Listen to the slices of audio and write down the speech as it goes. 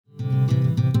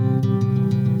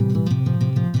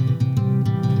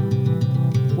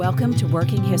Welcome to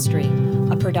Working History,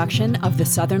 a production of the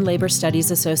Southern Labor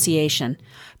Studies Association.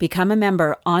 Become a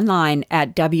member online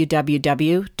at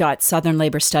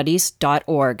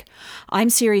www.southernlaborstudies.org. I'm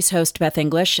series host Beth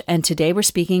English, and today we're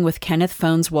speaking with Kenneth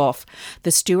Fones Wolf,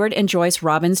 the Stewart and Joyce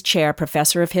Robbins Chair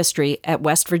Professor of History at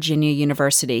West Virginia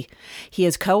University. He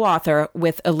is co-author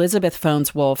with Elizabeth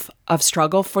Fones Wolf of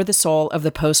Struggle for the Soul of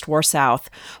the Post-War South,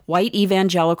 White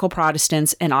Evangelical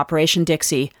Protestants and Operation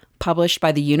Dixie, published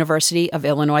by the University of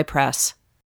Illinois Press.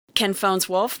 Ken Fones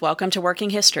Wolf, welcome to Working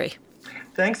History.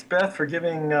 Thanks, Beth, for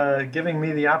giving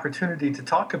me the opportunity to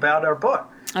talk about our book.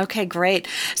 Okay, great.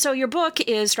 So your book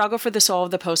is Struggle for the Soul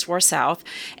of the Post-War South,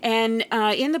 and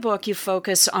in the book you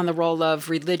focus on the role of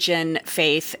religion,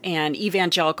 faith, and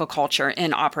evangelical culture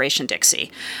in Operation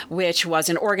Dixie, which was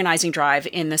an organizing drive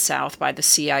in the South by the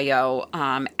CIO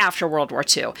after World War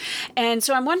II. And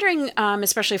so I'm wondering,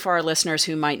 especially for our listeners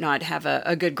who might not have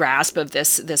a good grasp of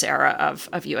this era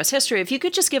of U.S. history, if you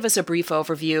could just give us a brief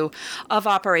overview of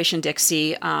Operation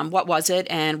Dixie, what was it,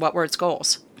 and what were its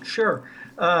goals? Sure.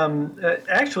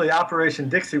 Actually, Operation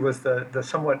Dixie was the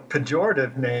somewhat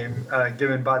pejorative name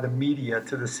given by the media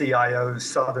to the CIO's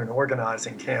Southern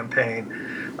organizing campaign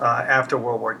after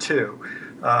World War II.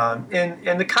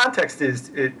 And the context is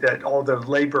that although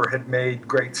labor had made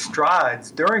great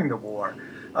strides during the war,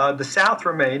 the South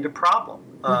remained a problem.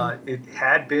 It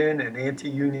had been an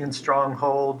anti-union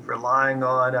stronghold, relying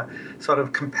on a sort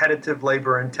of competitive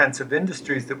labor-intensive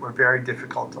industries that were very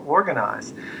difficult to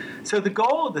organize. So the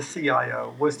goal of the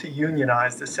CIO was to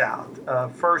unionize the South,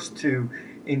 first to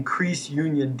increase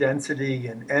union density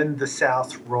and end the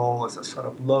South's role as a sort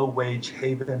of low-wage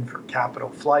haven for capital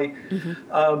flight,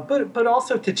 but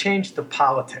also to change the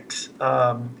politics.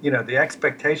 The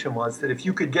expectation was that if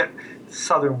you could get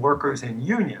Southern workers in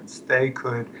unions, they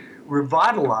could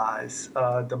revitalize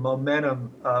the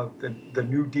momentum of the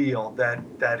New Deal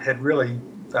that had really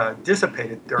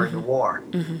dissipated during the war.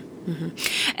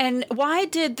 And why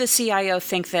did the CIO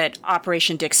think that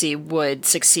Operation Dixie would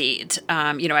succeed?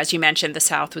 As you mentioned, the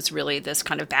South was really this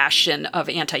kind of bastion of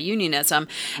anti-unionism.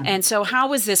 And so how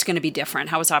was this going to be different?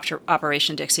 How was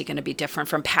Operation Dixie going to be different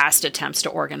from past attempts to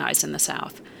organize in the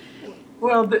South?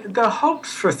 Well, the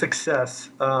hopes for success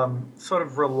sort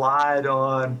of relied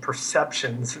on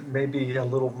perceptions, maybe a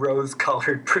little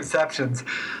rose-colored perceptions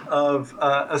of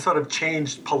a sort of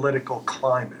changed political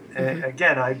climate. And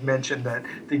again, I mentioned that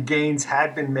the gains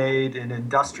had been made in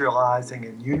industrializing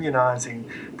and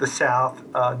unionizing the South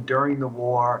during the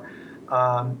war.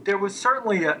 There was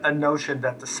certainly a notion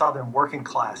that the Southern working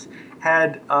class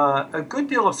had a good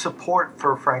deal of support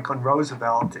for Franklin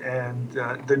Roosevelt and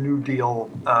the New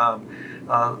Deal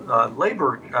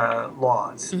labor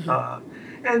laws.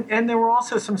 And there were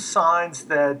also some signs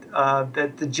that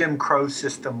the Jim Crow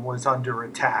system was under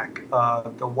attack.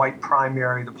 The white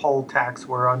primary, the poll tax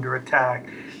were under attack.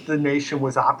 The nation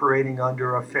was operating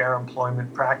under a Fair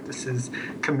Employment Practices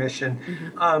Commission.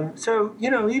 So,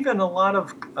 even a lot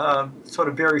of sort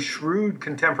of very shrewd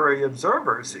contemporary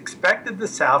observers expected the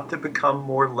South to become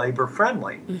more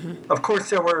labor-friendly. Of course,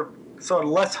 there were sort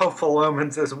of less hopeful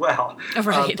omens as well.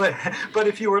 Right. But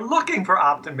if you were looking for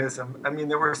optimism,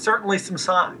 there were certainly some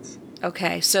signs.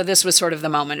 Okay, so this was sort of the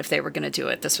moment. If they were going to do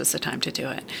it, this was the time to do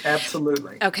it.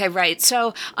 Absolutely. Okay, right.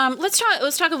 So let's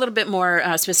talk a little bit more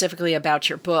specifically about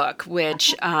your book,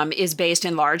 which is based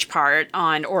in large part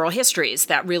on oral histories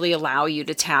that really allow you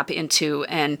to tap into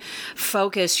and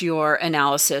focus your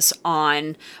analysis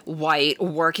on white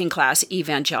working class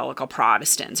evangelical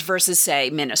Protestants versus, say,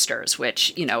 ministers,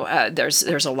 which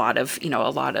there's a lot of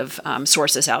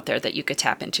sources out there that you could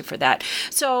tap into for that.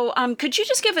 So could you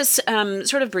just give us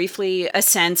sort of briefly a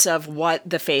sense of what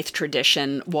the faith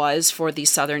tradition was for these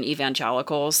Southern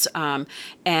evangelicals and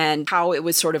how it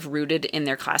was sort of rooted in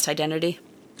their class identity?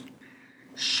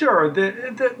 Sure.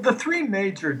 The three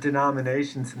major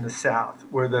denominations in the South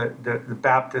were the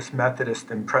Baptist, Methodist,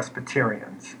 and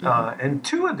Presbyterians. And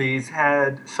two of these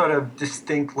had sort of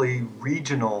distinctly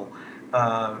regional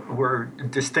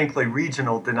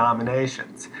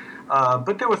denominations.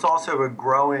 But there was also a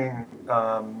growing,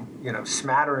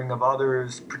 smattering of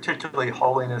others, particularly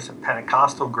holiness and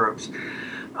Pentecostal groups.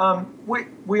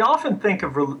 We often think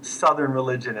of Southern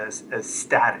religion as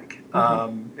static.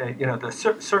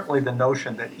 Certainly the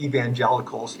notion that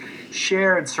evangelicals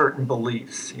shared certain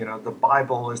beliefs. The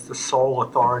Bible is the sole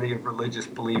authority of religious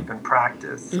belief and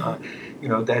practice.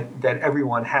 That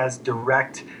everyone has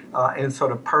direct and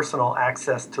sort of personal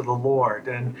access to the Lord,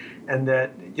 and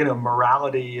that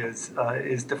morality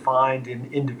is defined in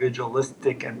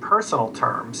individualistic and personal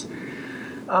terms.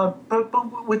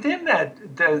 But within that,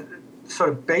 sort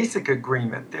of basic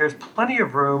agreement. There's plenty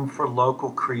of room for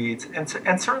local creeds and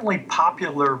certainly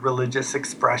popular religious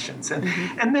expressions.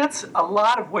 And that's a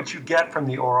lot of what you get from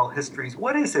the oral histories.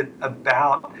 What is it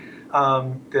about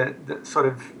the sort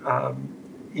of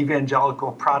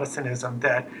evangelical Protestantism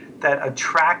that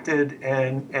attracted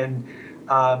and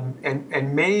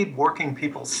made working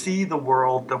people see the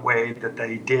world the way that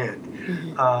they did?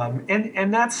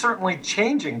 And that's certainly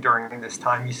changing during this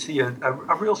time. You see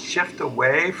a real shift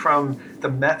away from the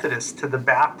Methodists to the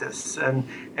Baptists, and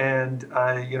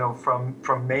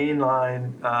from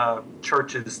mainline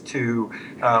churches to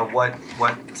what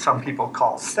some people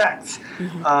call sects.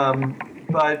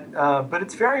 But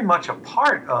it's very much a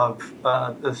part of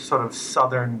the sort of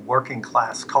Southern working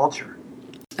class culture.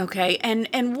 Okay,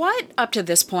 and what up to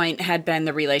this point had been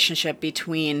the relationship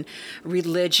between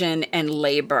religion and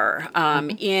labor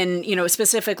in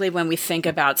specifically when we think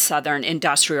about Southern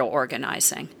industrial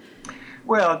organizing?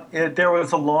 Well, there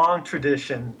was a long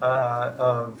tradition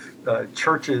of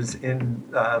churches in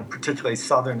particularly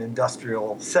Southern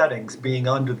industrial settings being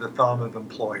under the thumb of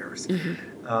employers.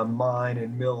 Mine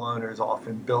and mill owners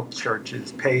often built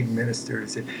churches, paid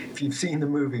ministers. If you've seen the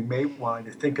movie Matewan,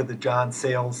 you think of the John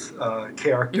Sayles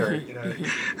character,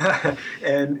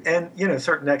 and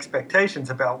certain expectations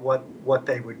about what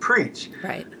they would preach.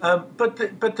 Right.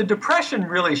 But the Depression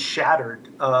really shattered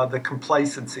the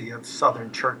complacency of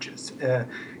Southern churches. It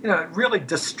really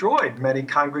destroyed many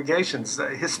congregations.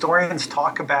 Historians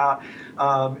talk about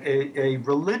a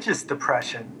religious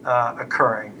depression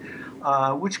occurring.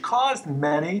 Which caused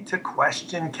many to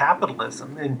question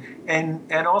capitalism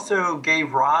and also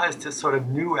gave rise to sort of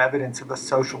new evidence of a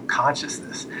social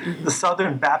consciousness. The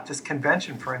Southern Baptist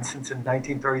Convention, for instance, in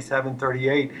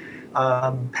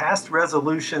 1937-38, passed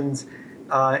resolutions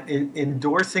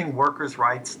endorsing workers'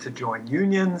 rights to join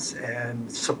unions and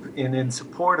in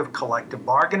support of collective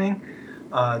bargaining.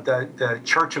 The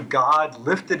Church of God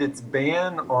lifted its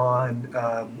ban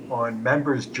on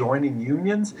members joining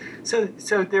unions. So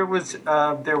there was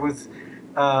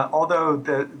although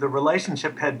the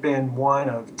relationship had been one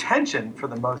of tension for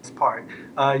the most part,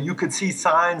 you could see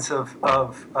signs of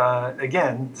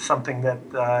again something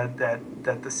that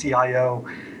the CIO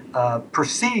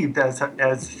perceived as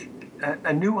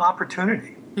a new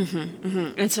opportunity.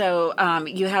 And so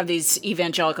you have these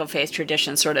evangelical faith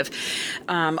traditions sort of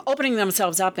opening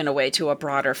themselves up in a way to a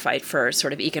broader fight for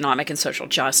sort of economic and social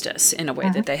justice in a way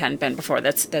that they hadn't been before.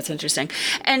 That's interesting.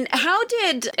 And how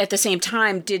at the same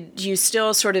time, did you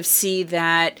still sort of see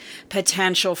that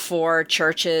potential for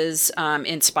churches,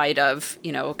 in spite of,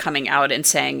 coming out and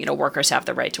saying, workers have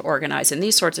the right to organize and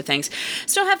these sorts of things,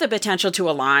 still have the potential to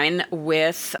align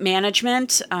with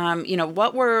management?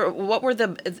 What were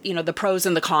the pros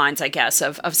and the cons, I guess,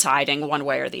 of siding one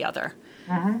way or the other?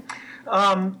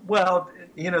 Well,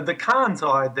 the cons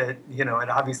are that, it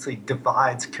obviously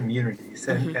divides communities.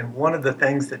 And one of the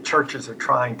things that churches are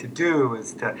trying to do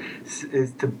is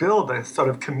to build a sort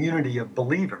of community of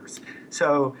believers.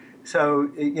 So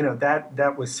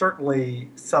that was certainly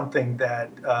something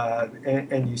that,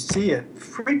 and you see it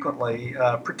frequently,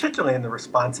 particularly in the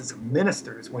responses of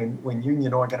ministers when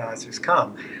union organizers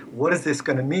come. What is this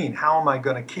going to mean? How am I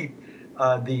going to keep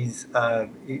these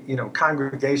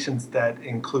congregations that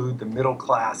include the middle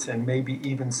class and maybe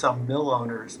even some mill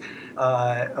owners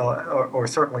or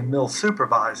certainly mill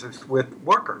supervisors with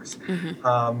workers?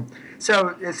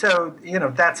 So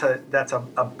that's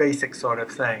a basic sort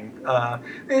of thing.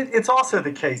 It's also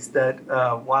the case that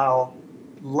while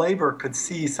labor could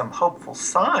see some hopeful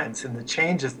signs in the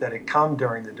changes that had come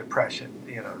during the Depression,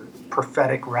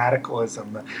 prophetic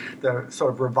radicalism, the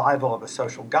sort of revival of a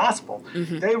social gospel,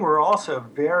 they were also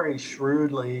very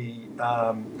shrewdly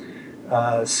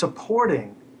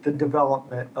supporting the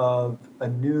development of a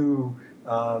new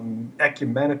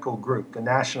ecumenical group, the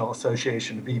National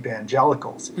Association of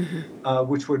Evangelicals,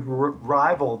 which would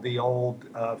rival the old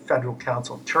Federal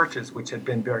Council of Churches, which had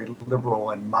been very liberal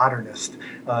and modernist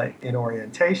in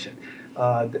orientation.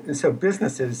 So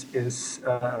business is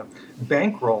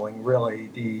bankrolling, really,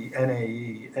 the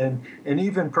NAE, and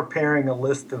even preparing a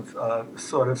list of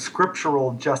sort of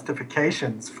scriptural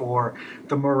justifications for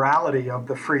the morality of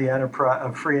the free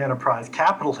enterprise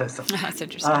capitalism. That's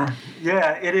interesting.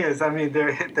 Yeah, it is. I mean,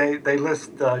 they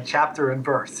list chapter and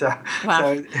verse, so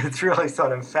it's really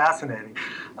sort of fascinating.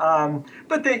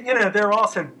 But they're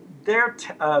also. Their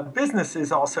business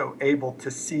is also able to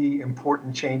see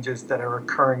important changes that are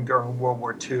occurring during World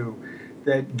War II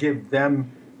that give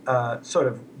them sort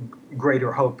of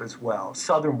greater hope as well.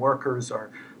 Southern workers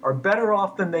are better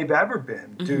off than they've ever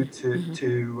been due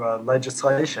to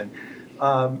legislation,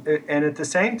 and at the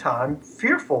same time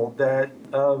fearful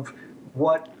of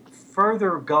what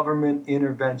further government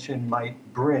intervention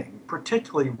might bring,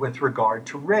 particularly with regard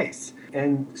to race.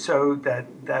 And so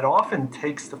that often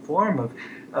takes the form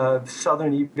of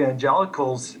Southern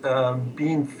evangelicals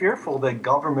being fearful that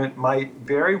government might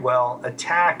very well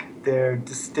attack their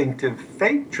distinctive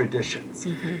faith traditions.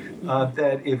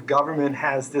 That if government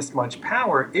has this much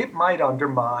power, it might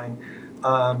undermine,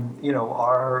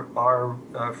 our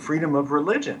freedom of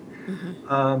religion.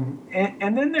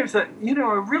 And then there's a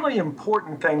really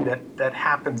important thing that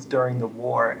happens during the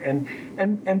war,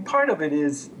 and part of it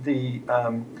is the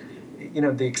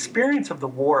experience of the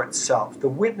war itself, the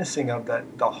witnessing of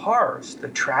the horrors, the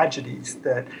tragedies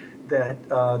that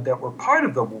were part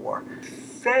of the war,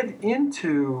 fed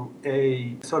into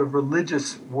a sort of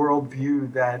religious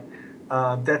worldview that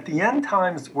the end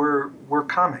times were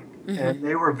coming, and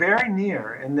they were very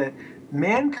near, and that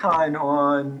mankind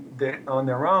on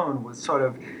their own was sort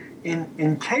of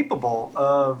incapable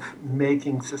of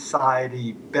making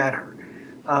society better.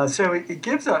 So it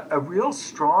gives a real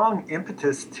strong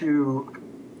impetus to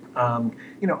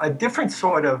a different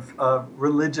sort of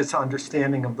religious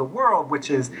understanding of the world, which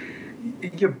is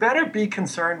you better be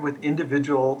concerned with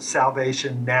individual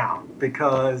salvation now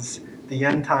because the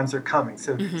end times are coming.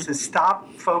 So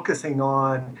stop focusing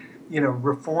on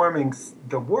reforming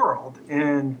the world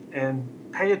and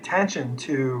pay attention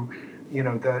to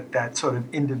that sort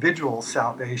of individual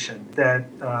salvation that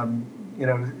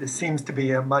it seems to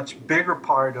be a much bigger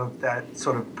part of that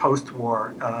sort of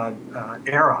post-war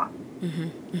era.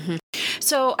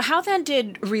 So how then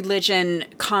did religion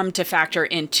come to factor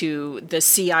into the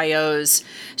CIO's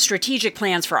strategic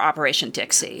plans for Operation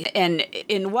Dixie? And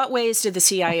in what ways did the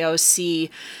CIO see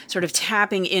sort of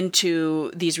tapping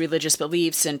into these religious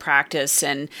beliefs and practice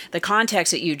and the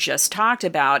context that you just talked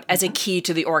about as a key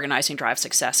to the organizing drive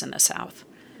success in the South?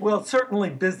 Well, certainly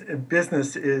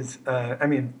business is,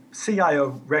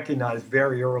 CIO recognized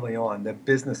very early on that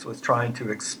business was trying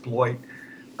to exploit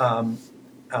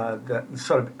the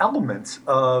sort of elements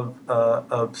of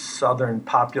Southern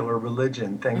popular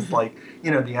religion, things like,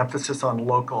 the emphasis on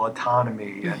local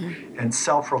autonomy and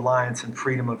self-reliance and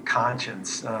freedom of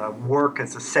conscience, work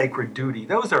as a sacred duty.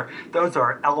 Those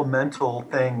are elemental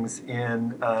things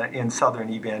in Southern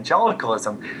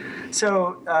evangelicalism.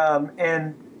 So,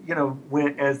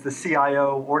 as the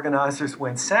CIO organizers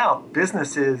went south,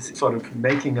 business is sort of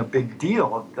making a big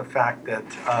deal of the fact that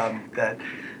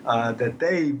that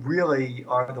they really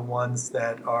are the ones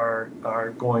that are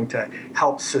going to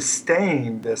help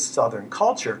sustain this Southern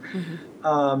culture.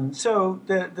 So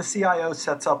the CIO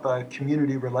sets up a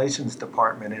community relations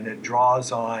department, and it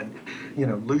draws on,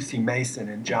 Lucy Mason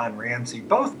and John Ramsey,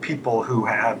 both people who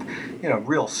have,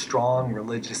 real strong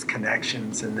religious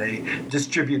connections, and they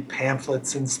distribute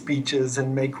pamphlets and speeches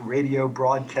and make radio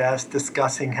broadcasts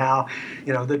discussing how,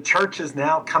 the church is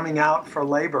now coming out for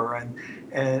labor and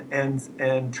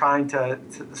trying to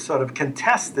sort of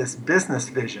contest this business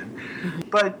vision.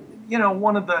 But,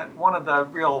 one of the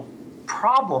real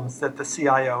problems that the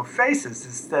CIO faces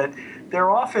is that they're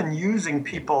often using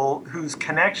people whose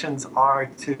connections are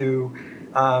to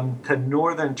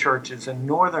northern churches and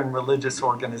northern religious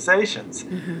organizations.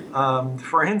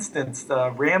 For instance,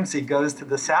 Ramsey goes to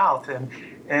the South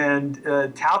and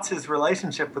touts his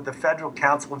relationship with the Federal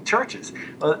Council of Churches.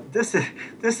 Well, this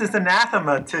is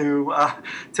anathema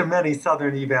to many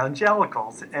Southern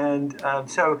evangelicals, and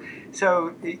so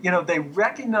they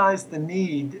recognize the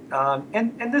need,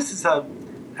 and this is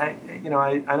I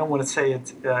don't want to say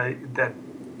it's that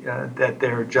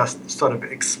they're just sort of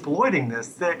exploiting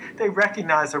this. They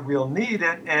recognize a real need,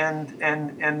 and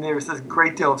there's a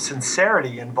great deal of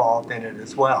sincerity involved in it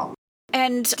as well.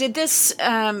 And did this,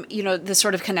 this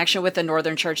sort of connection with the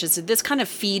northern churches, did this kind of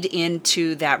feed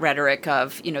into that rhetoric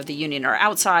of, the union are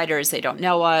outsiders, they don't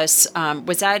know us?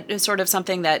 Was that sort of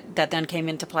something that then came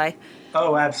into play?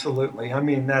 Oh, absolutely. I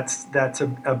mean, that's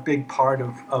a big part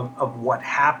of what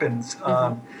happens.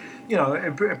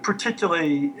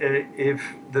 Particularly if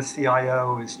the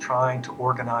CIO is trying to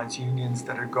organize unions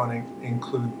that are going to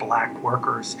include black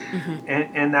workers,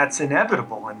 and that's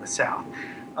inevitable in the South.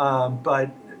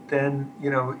 But then,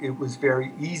 it was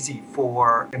very easy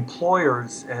for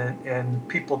employers and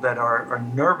people that are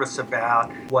nervous about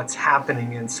what's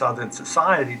happening in Southern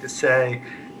society to say,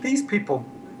 these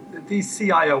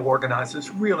CIO organizers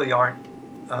really aren't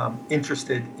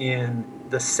interested in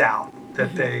the South,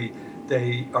 that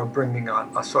they are bringing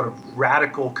a sort of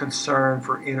radical concern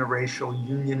for interracial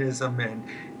unionism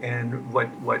and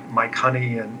what Mike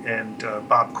Honey and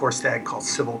Bob Korstad call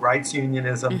civil rights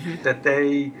unionism, that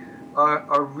they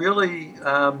are really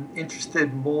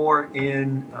interested more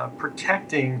in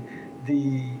protecting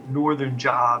the northern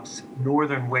jobs,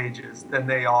 northern wages, than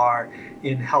they are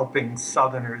in helping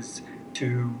Southerners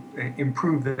to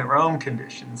improve their own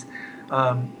conditions.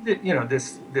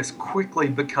 This quickly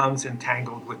becomes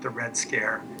entangled with the Red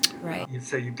Scare. Right.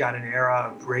 So you've got an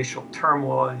era of racial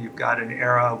turmoil. You've got an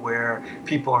era where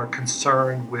people are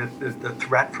concerned with the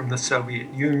threat from the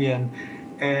Soviet Union,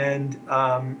 and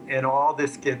all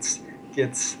this gets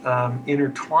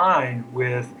intertwined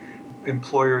with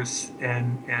employers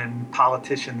and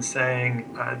politicians saying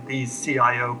these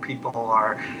CIO people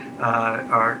are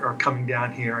coming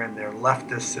down here and they're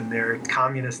leftists and they're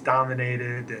communist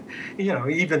dominated, and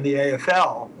even the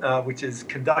AFL, which is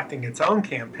conducting its own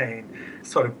campaign,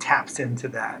 sort of taps into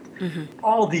that. Mm-hmm.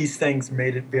 All these things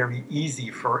made it very easy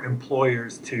for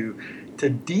employers to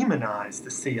demonize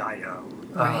the CIO,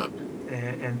 right.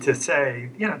 And to say,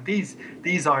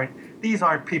 these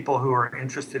aren't people who are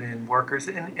interested in workers,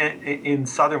 in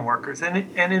Southern workers. And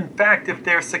in fact, if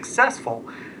they're successful,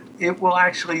 it will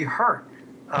actually hurt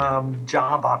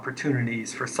job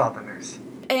opportunities for Southerners.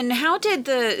 And how did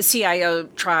the CIO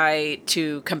try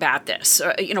to combat this?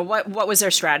 What was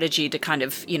their strategy to kind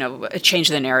of, change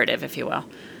the narrative, if you will?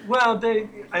 Well,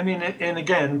 and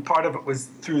again, part of it was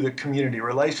through the community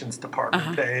relations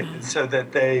department, so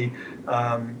that they,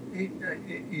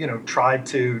 tried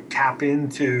to tap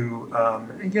into,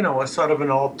 a sort of an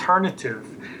alternative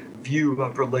view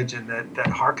of religion that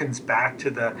harkens back to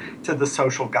the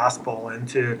social gospel and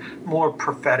to more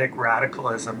prophetic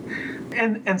radicalism,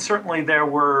 and certainly there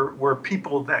were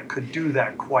people that could do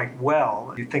that quite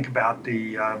well. You think about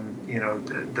the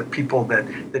people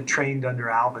that trained under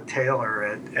Alva Taylor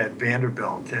at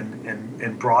Vanderbilt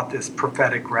and brought this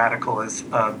prophetic radicalist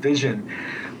vision.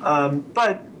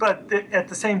 But at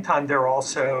the same time, they're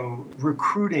also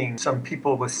recruiting some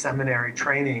people with seminary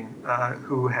training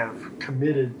who have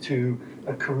committed to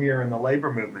a career in the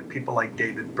labor movement, people like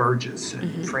David Burgess and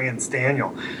mm-hmm. Franz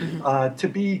Daniel, to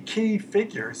be key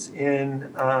figures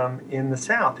in the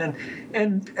South.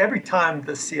 And every time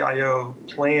the CIO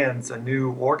plans a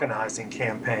new organizing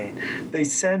campaign, they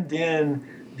send in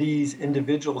these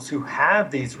individuals who have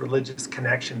these religious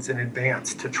connections in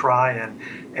advance to try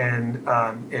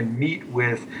and meet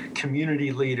with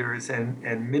community leaders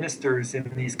and ministers in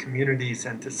these communities,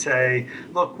 and to say,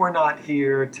 look, we're not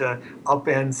here to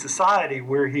upend society.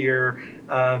 We're here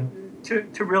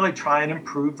to really try and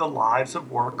improve the lives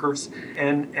of workers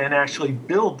and actually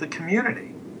build the community.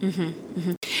 Mm-hmm,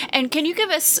 mm-hmm. And can you give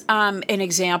us an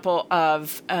example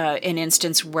of an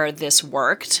instance where this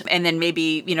worked, and then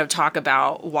maybe talk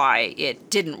about why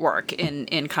it didn't work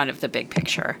in kind of the big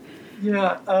picture?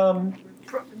 Yeah,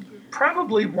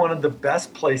 probably one of the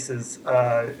best places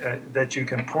that you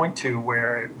can point to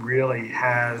where it really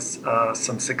has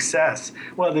some success.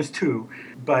 Well, there's two,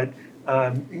 but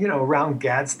around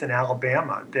Gadsden,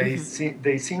 Alabama, they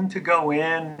seem to go in,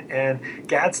 and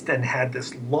Gadsden had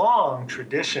this long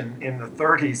tradition in the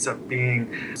 30s of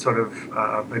being sort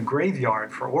of a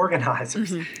graveyard for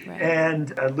organizers. Mm-hmm, right.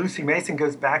 And Lucy Mason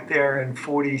goes back there in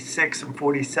 46 and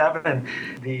 47.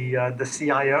 The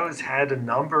CIOs had a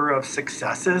number of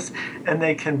successes, and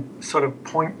they can sort of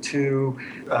point to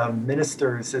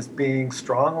ministers as being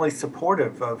strongly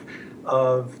supportive of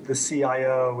the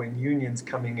CIO and unions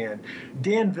coming in.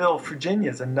 Danville,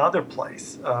 Virginia is another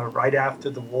place. Right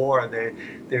after the war,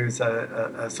 there's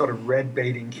a sort of red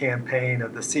baiting campaign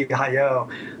of the CIO,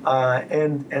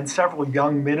 and several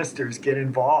young ministers get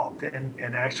involved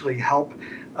and actually help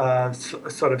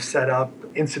sort of set up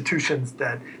institutions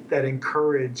that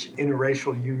encourage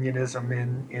interracial unionism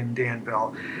in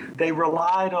Danville. They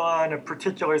relied on a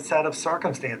particular set of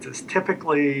circumstances,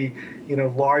 typically,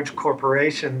 large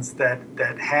corporations that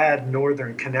had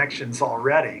northern connections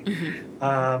already, mm-hmm.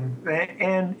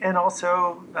 And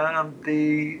also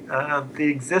the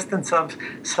existence of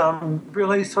some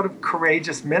really sort of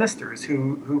courageous ministers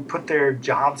who put their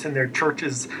jobs and their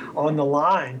churches on the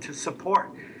line to support.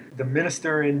 The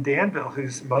minister in Danville,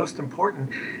 who's most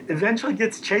important, eventually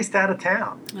gets chased out of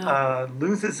town,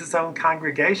 loses his own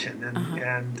congregation,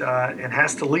 and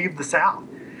has to leave the South.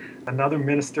 Another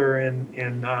minister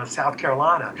in South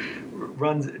Carolina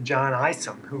runs John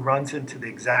Isom, who runs into the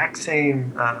exact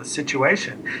same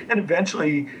situation, and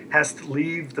eventually has to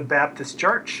leave the Baptist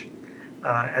Church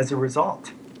as a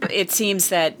result. It seems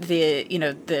that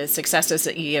the successes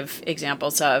that you give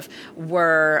examples of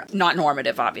were not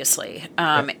normative, obviously.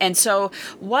 And so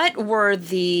what were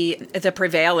the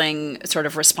prevailing sort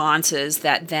of responses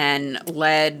that then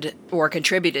led or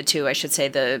contributed to, I should say,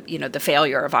 the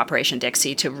failure of Operation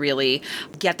Dixie to really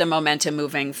get the momentum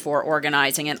moving for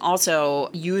organizing and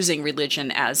also using religion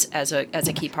as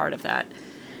a key part of that?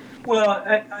 Well,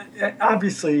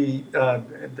 obviously,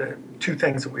 the two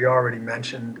things that we already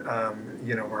mentioned,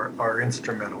 are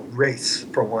instrumental. Race,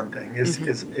 for one thing, is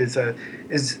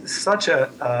such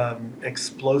a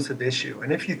explosive issue.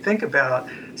 And if you think about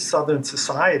Southern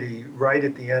society, right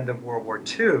at the end of World War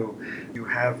II, you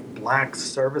have black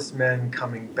servicemen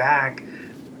coming back,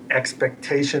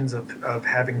 expectations of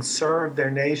having served their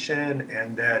nation,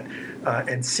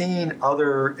 and seeing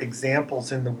other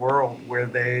examples in the world where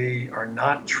they are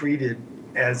not treated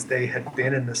as they had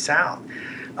been in the South.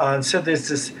 So there's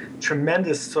this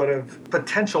tremendous sort of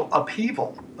potential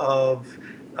upheaval of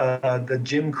the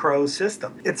Jim Crow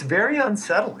system. It's very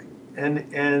unsettling,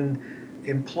 and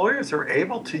employers are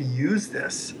able to use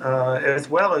this, as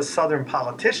well as Southern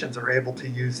politicians are able to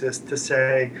use this to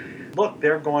say, look,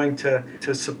 they're going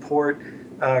to support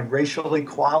racial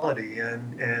equality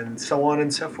and so on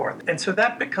and so forth. And so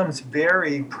that becomes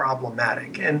very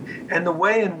problematic. And the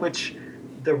way in which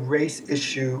the race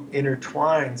issue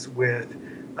intertwines with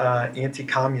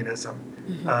anti-communism,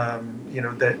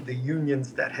 the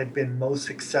unions that had been most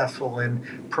successful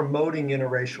in promoting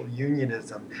interracial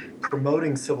unionism,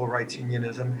 promoting civil rights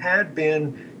unionism, had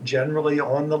been generally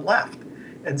on the left.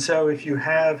 And so if you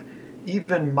have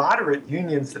even moderate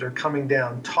unions that are coming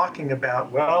down talking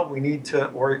about, well, we need to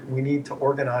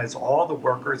organize all the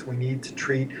workers, we need to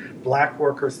treat black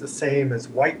workers the same as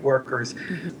white workers,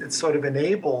 it sort of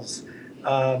enables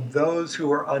those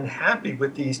who are unhappy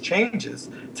with these changes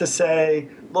to say,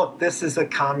 look, this is a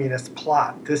communist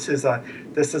plot. This is a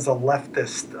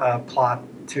leftist plot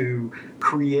to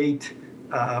create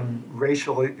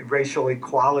racial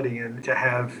equality and to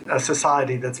have a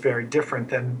society that's very different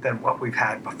than what we've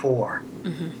had before.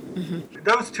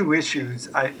 Those two issues,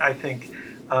 I think,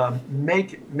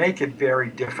 make it very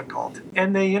difficult,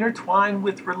 and they intertwine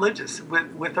with a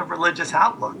religious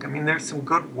outlook. I mean, there's some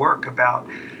good work about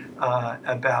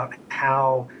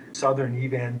how Southern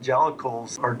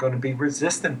evangelicals are going to be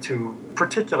resistant to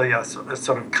particularly a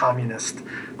sort of communist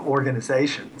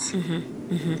organizations.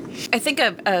 I think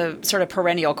a sort of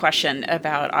perennial question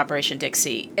about Operation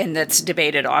Dixie, and that's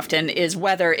debated often, is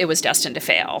whether it was destined to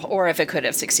fail or if it could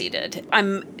have succeeded.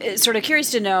 I'm sort of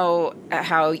curious to know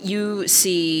how you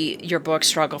see your book,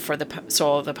 Struggle for the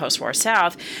Soul of the Post-War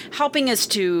South, helping us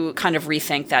to kind of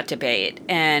rethink that debate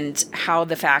and how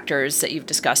the factors that you've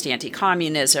discussed,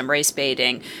 anti-communism, race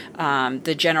baiting,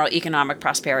 the general economic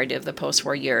prosperity of the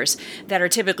post-war years that are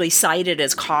typically cited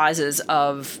as causes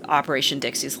of Operation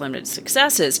Dixie's limited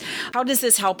successes. How does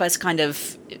this help us kind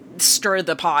of stir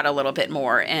the pot a little bit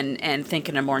more and think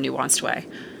in a more nuanced way?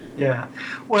 Yeah,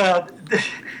 well,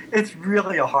 it's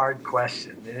really a hard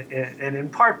question, and in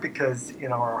part because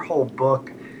our whole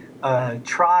book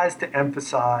tries to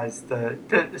emphasize the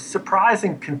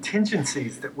surprising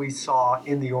contingencies that we saw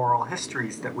in the oral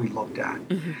histories that we looked at.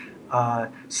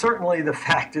 Certainly, the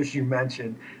factors you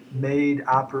mentioned made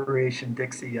Operation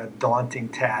Dixie a daunting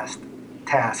task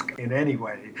in any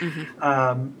way.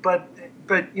 But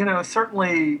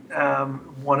certainly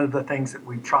one of the things that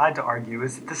we tried to argue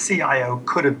is that the CIO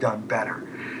could have done better,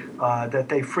 that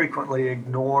they frequently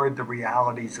ignored the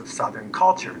realities of Southern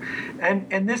culture.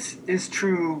 And this is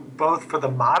true both for the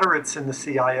moderates in the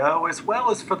CIO as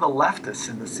well as for the leftists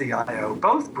in the CIO.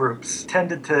 Both groups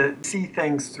tended to see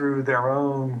things through their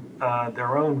own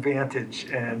vantage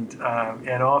and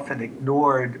often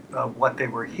ignored what they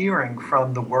were hearing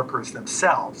from the workers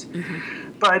themselves.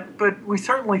 But we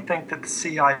certainly think that the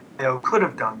CIO could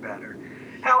have done better.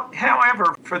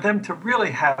 However, for them to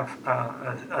really have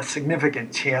a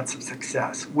significant chance of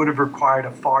success would have required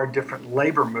a far different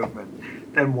labor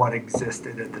movement than what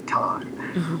existed at the time.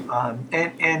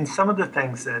 And some of the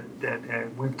things that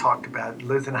we've talked about,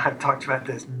 Liz and I have talked about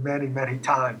this many, many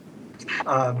times,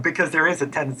 because there is a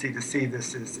tendency to see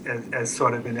this as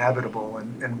sort of inevitable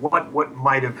and what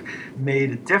might have made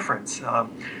a difference.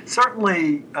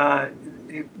 Certainly,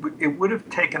 it would have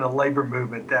taken a labor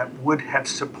movement that would have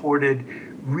supported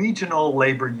regional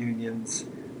labor unions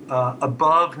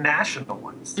above national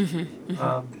ones.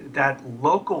 That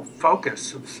local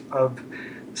focus of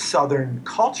Southern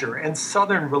culture and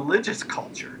Southern religious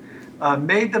culture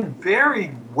made them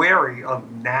very wary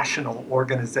of national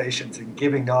organizations and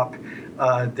giving up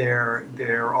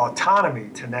their autonomy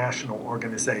to national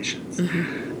organizations.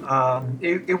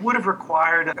 It would have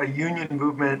required a union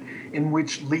movement in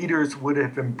which leaders would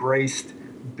have embraced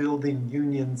building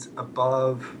unions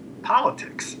above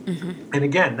politics. And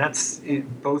again, that's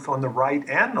both on the right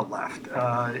and the left.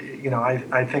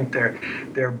 I think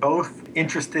they're both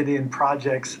interested in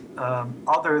projects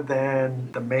other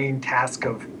than the main task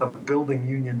of building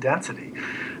union density.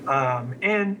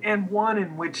 and one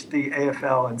in which the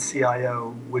AFL and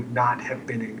CIO would not have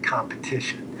been in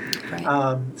competition.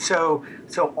 Right.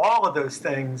 So all of those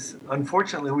things,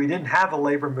 unfortunately, we didn't have a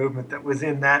labor movement that was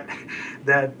in that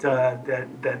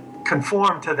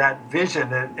conformed to that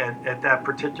vision at that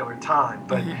particular time.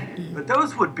 But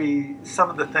those would be some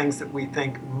of the things that we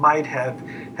think might have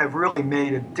really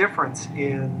made a difference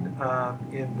in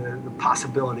the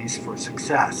possibilities for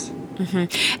success.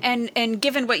 And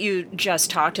given what you just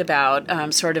talked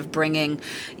about, sort of bringing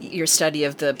your study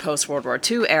of the post-World War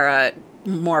II era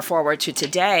more forward to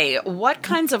today, what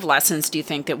kinds of lessons do you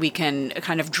think that we can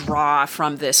kind of draw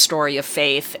from this story of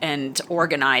faith and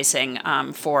organizing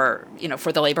for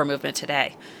the labor movement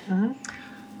today?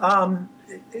 I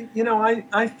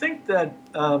think that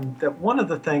one of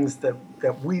the things that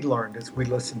we learned as we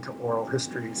listened to oral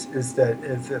histories is that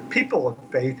people of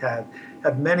faith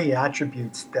have many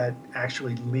attributes that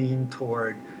actually lean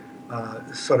toward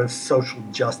sort of social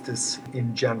justice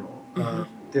in general.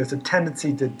 There's a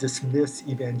tendency to dismiss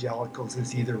evangelicals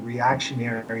as either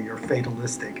reactionary or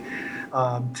fatalistic,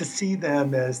 to see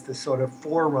them as the sort of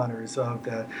forerunners of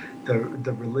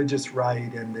the religious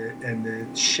right and the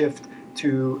shift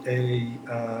to a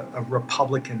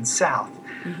Republican South.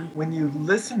 When you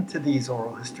listen to these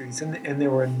oral histories, and there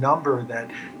were a number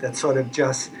that sort of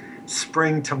just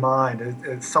spring to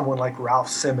mind, someone like Ralph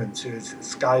Simmons, who's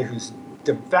this guy who's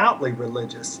devoutly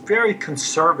religious, very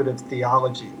conservative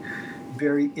theology,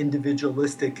 very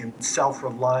individualistic and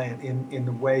self-reliant in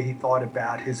the way he thought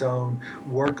about his own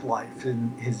work life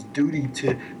and his duty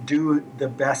to do the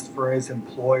best for his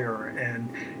employer and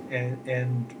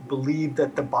believed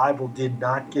that the Bible did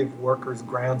not give workers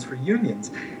grounds for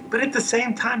unions. But at the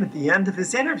same time, at the end of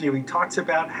his interview, he talks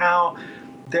about how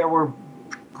there were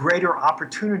greater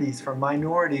opportunities for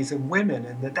minorities and women,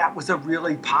 and that was a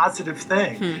really positive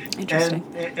thing. Interesting.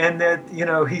 And that,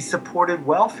 he supported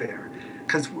welfare,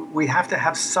 because we have to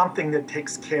have something that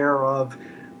takes care of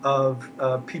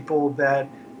people that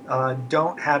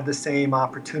don't have the same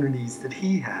opportunities that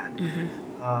he had.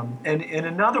 And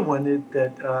another one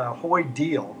that Hoy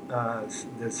Deal,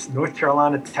 this North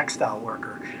Carolina textile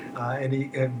worker,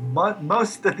 and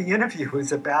most of the interview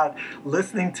was about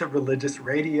listening to religious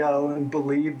radio and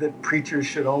believe that preachers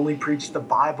should only preach the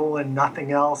Bible and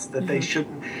nothing else, that they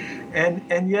shouldn't.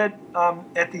 And yet,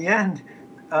 at the end,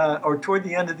 or toward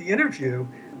the end of the interview,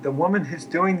 the woman who's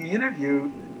doing the interview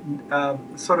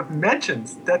sort of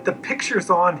mentions that the pictures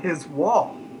on his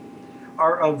wall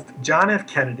are of John F.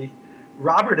 Kennedy,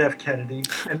 Robert F. Kennedy,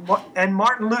 and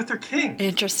Martin Luther King.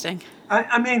 Interesting.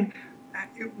 I mean,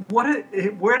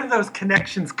 where do those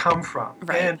connections come from?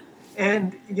 Right.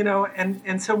 And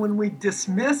so when we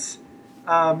dismiss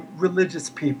religious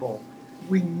people,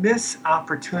 we miss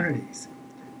opportunities.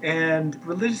 And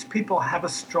religious people have a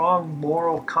strong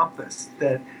moral compass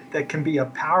that can be a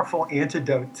powerful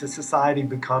antidote to society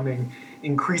becoming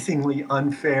increasingly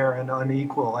unfair and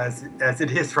unequal as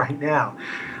it is right now.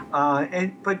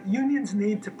 But unions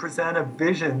need to present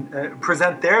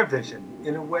their vision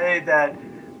in a way that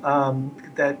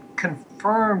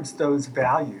confirms those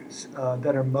values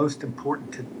that are most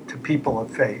important to people of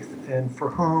faith, and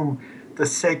for whom the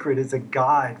sacred is a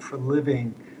guide for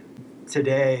living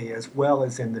today as well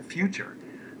as in the future.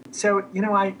 So,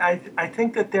 I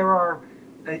think that there are,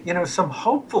 some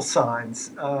hopeful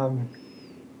signs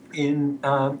in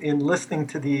listening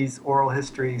to these oral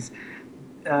histories.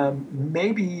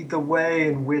 Maybe the way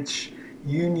in which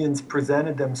unions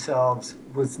presented themselves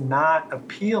was not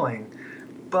appealing,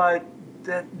 but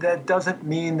that doesn't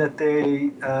mean that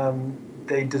they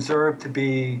deserve to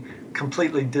be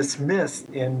completely dismissed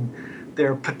in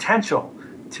their potential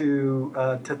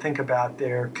to think about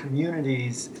their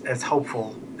communities as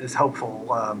hopeful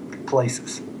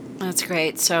places. That's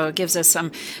great. So it gives us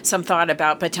some thought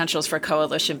about potentials for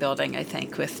coalition building, I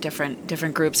think, with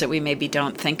different groups that we maybe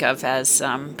don't think of as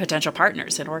potential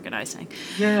partners in organizing.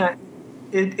 Yeah,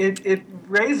 it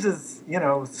raises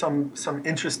some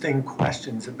interesting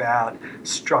questions about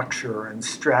structure and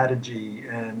strategy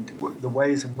and the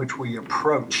ways in which we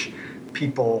approach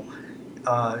people.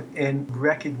 And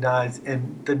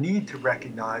the need to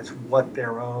recognize what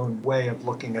their own way of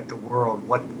looking at the world,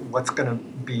 what's going to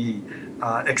be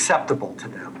acceptable to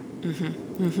them.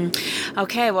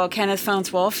 Okay, well, Kenneth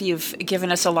Fones-Wolf, you've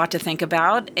given us a lot to think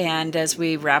about, and as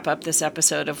we wrap up this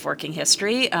episode of Working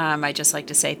History, I'd just like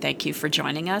to say thank you for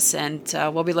joining us, and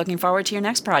we'll be looking forward to your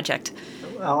next project.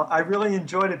 Well, I really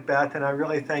enjoyed it, Beth, and I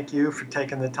really thank you for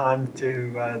taking the time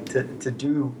to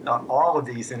do all of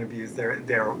these interviews.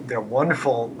 They're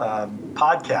wonderful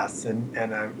podcasts,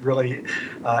 and I'm really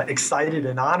excited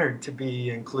and honored to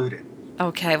be included.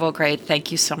 Okay, well, great.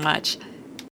 Thank you so much.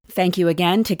 Thank you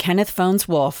again to Kenneth Fones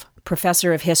Wolf,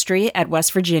 professor of history at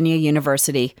West Virginia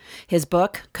University. His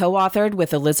book, co-authored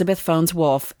with Elizabeth Fones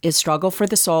Wolf, is Struggle for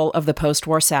the Soul of the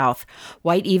Post-War South,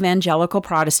 White Evangelical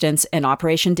Protestants and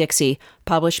Operation Dixie,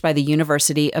 published by the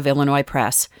University of Illinois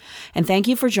Press. And thank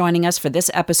you for joining us for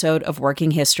this episode of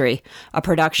Working History, a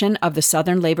production of the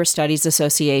Southern Labor Studies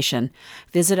Association.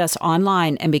 Visit us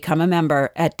online and become a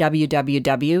member at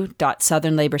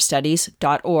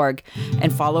www.southernlaborstudies.org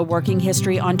and follow Working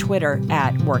History on Twitter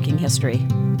at Working History.